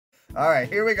All right,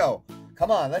 here we go.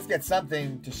 Come on, let's get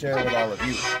something to share with all of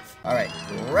you. All right,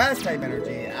 Grass type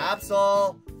energy,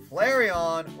 Absol,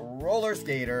 Flareon, Roller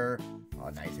Skater. Oh,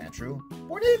 nice, Andrew.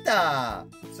 Bonita,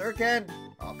 Sirkin.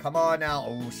 Oh, come on now.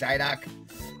 Oh, Psyduck.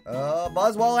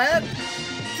 Buzzwole and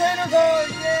Trainer card,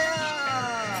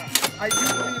 yeah! I do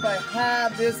believe I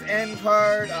have this end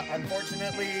card.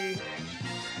 Unfortunately.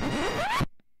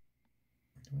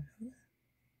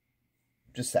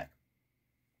 Just a sec.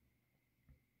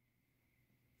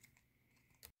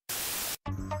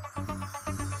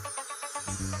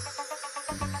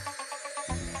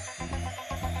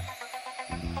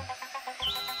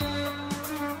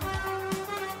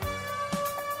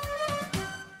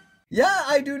 Yeah,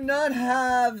 I do not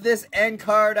have this end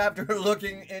card after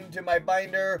looking into my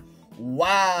binder.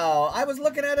 Wow. I was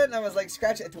looking at it and I was like,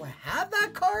 scratch it. Do I have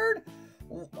that card?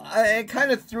 It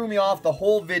kind of threw me off the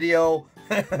whole video.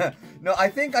 No, I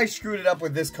think I screwed it up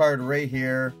with this card right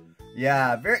here.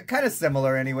 Yeah, very kind of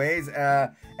similar anyways.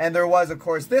 And there was, of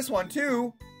course, this one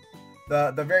too.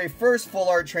 The very first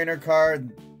Full-Art Trainer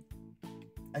card.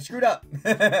 I screwed up.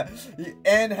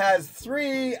 N has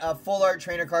 3 Full-Art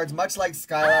Trainer cards, much like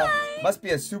SkyJAP. Must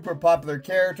be a super popular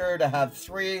character to have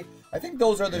 3. I think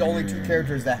those are the only 2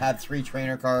 characters that have 3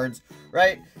 trainer cards,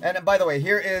 right? And by the way,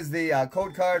 here is the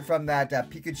code card from that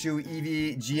Pikachu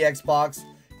Eevee GX box.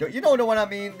 You know the one I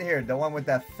mean? Here, the one with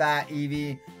the fat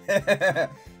Eevee.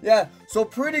 Yeah, so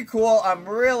pretty cool. I'm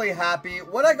really happy.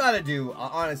 What I gotta do,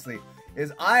 honestly,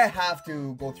 is I have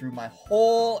to go through my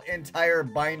whole entire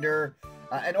binder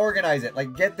and organize it.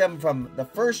 Like, get them from the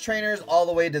first trainers all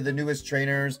the way to the newest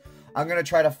trainers. I'm gonna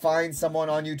try to find someone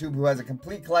on YouTube who has a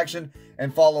complete collection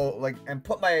and follow, like, and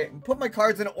put my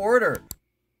cards in order.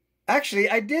 Actually,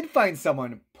 I did find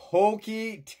someone,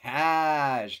 Pokétaj.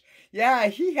 Yeah,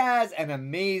 he has an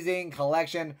amazing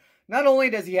collection. Not only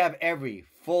does he have every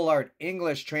full art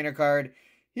English trainer card,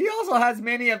 he also has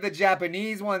many of the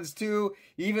Japanese ones too,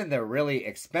 even the really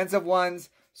expensive ones.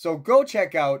 So go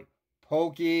check out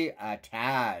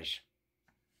Pokétaj.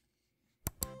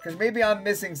 Because maybe I'm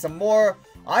missing some more.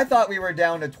 I thought we were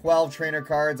down to 12 trainer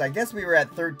cards. I guess we were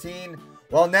at 13.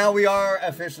 Well, now we are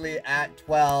officially at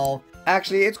 12.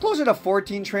 Actually, it's closer to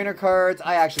 14 trainer cards.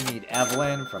 I actually need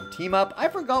Evelyn from Team Up. I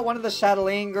forgot one of the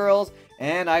Chatelaine girls.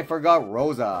 And I forgot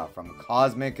Rosa from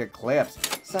Cosmic Eclipse.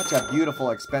 Such a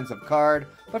beautiful, expensive card.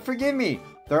 But forgive me,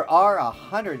 there are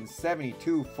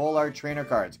 172 full art trainer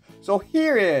cards. So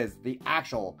here is the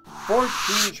actual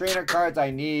 14 trainer cards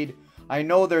I need. I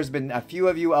know there's been a few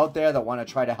of you out there that want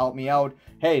to try to help me out.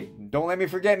 Hey, don't let me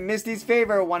forget Misty's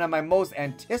favorite, one of my most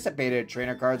anticipated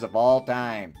trainer cards of all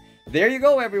time. There you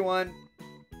go, everyone.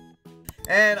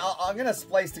 And I'm going to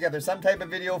splice together some type of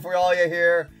video for all you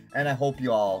here. And I hope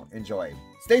you all enjoy.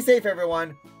 Stay safe,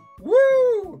 everyone.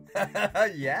 Woo!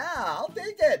 Yeah, I'll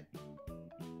take it.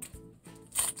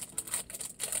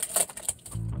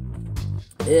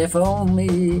 If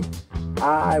only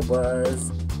I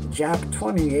was JAP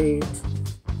 28,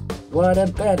 what a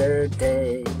better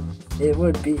day it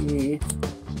would be.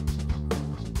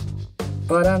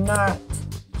 But I'm not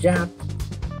JAP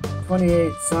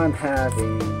 28, so I'm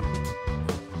having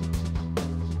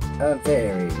a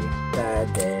very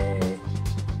bad day.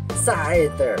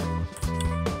 Scyther.